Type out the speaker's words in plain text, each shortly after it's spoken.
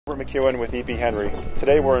We're McEwen with EP Henry.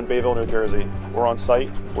 Today we're in Bayville, New Jersey. We're on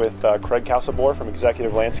site with Craig Castlebohr from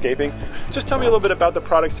Executive Landscaping. Just tell me a little bit about the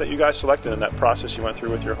products that you guys selected and that process you went through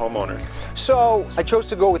with your homeowner. So I chose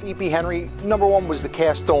to go with EP Henry. Number one was the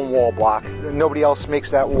cast stone wall block. Nobody else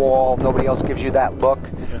makes that wall, nobody else gives you that look.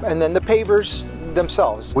 And then the pavers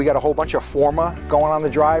themselves. We got a whole bunch of Forma going on the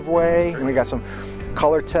driveway, and we got some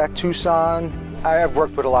ColorTech, Tucson. I've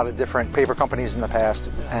worked with a lot of different paver companies in the past,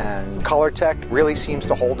 and ColorTech really seems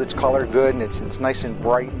to hold its color good, and it's nice and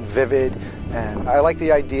bright and vivid. And I like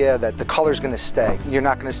the idea that the color's going to stay. You're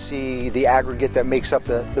not going to see the aggregate that makes up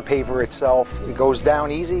the paver itself. It goes down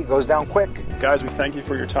easy, it goes down quick. Guys, we thank you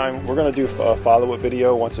for your time. We're going to do a follow-up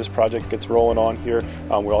video once this project gets rolling on here.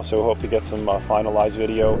 We also hope to get some finalized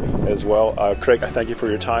video as well. Craig, I thank you for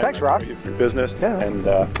your time. Thanks, Rob. For your business. Yeah, and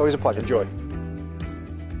it's always a pleasure. Enjoy.